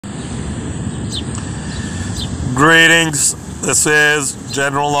Greetings, this is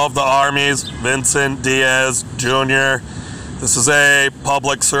General of the Armies, Vincent Diaz Jr. This is a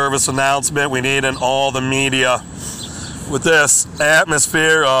public service announcement we need in all the media. With this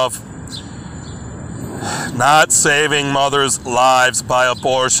atmosphere of not saving mothers' lives by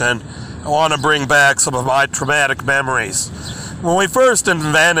abortion, I want to bring back some of my traumatic memories. When we first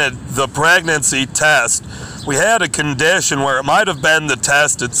invented the pregnancy test, we had a condition where it might have been the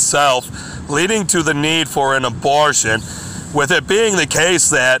test itself leading to the need for an abortion, with it being the case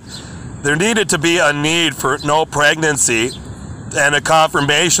that there needed to be a need for no pregnancy and a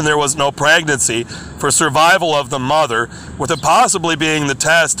confirmation there was no pregnancy for survival of the mother, with it possibly being the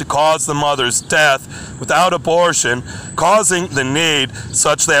test to cause the mother's death without abortion, causing the need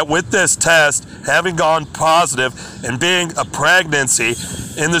such that with this test having gone positive and being a pregnancy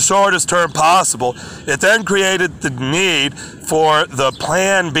in the shortest term possible, it then created the need for the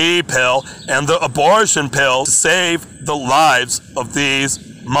Plan B pill and the abortion pill to save the lives of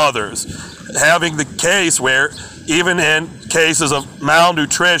these mothers. Having the case where even in cases of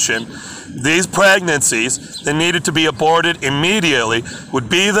malnutrition, these pregnancies that needed to be aborted immediately would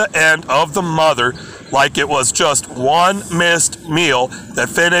be the end of the mother, like it was just one missed meal that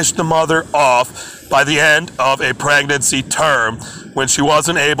finished the mother off by the end of a pregnancy term when she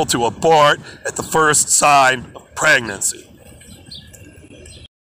wasn't able to abort at the first sign of pregnancy.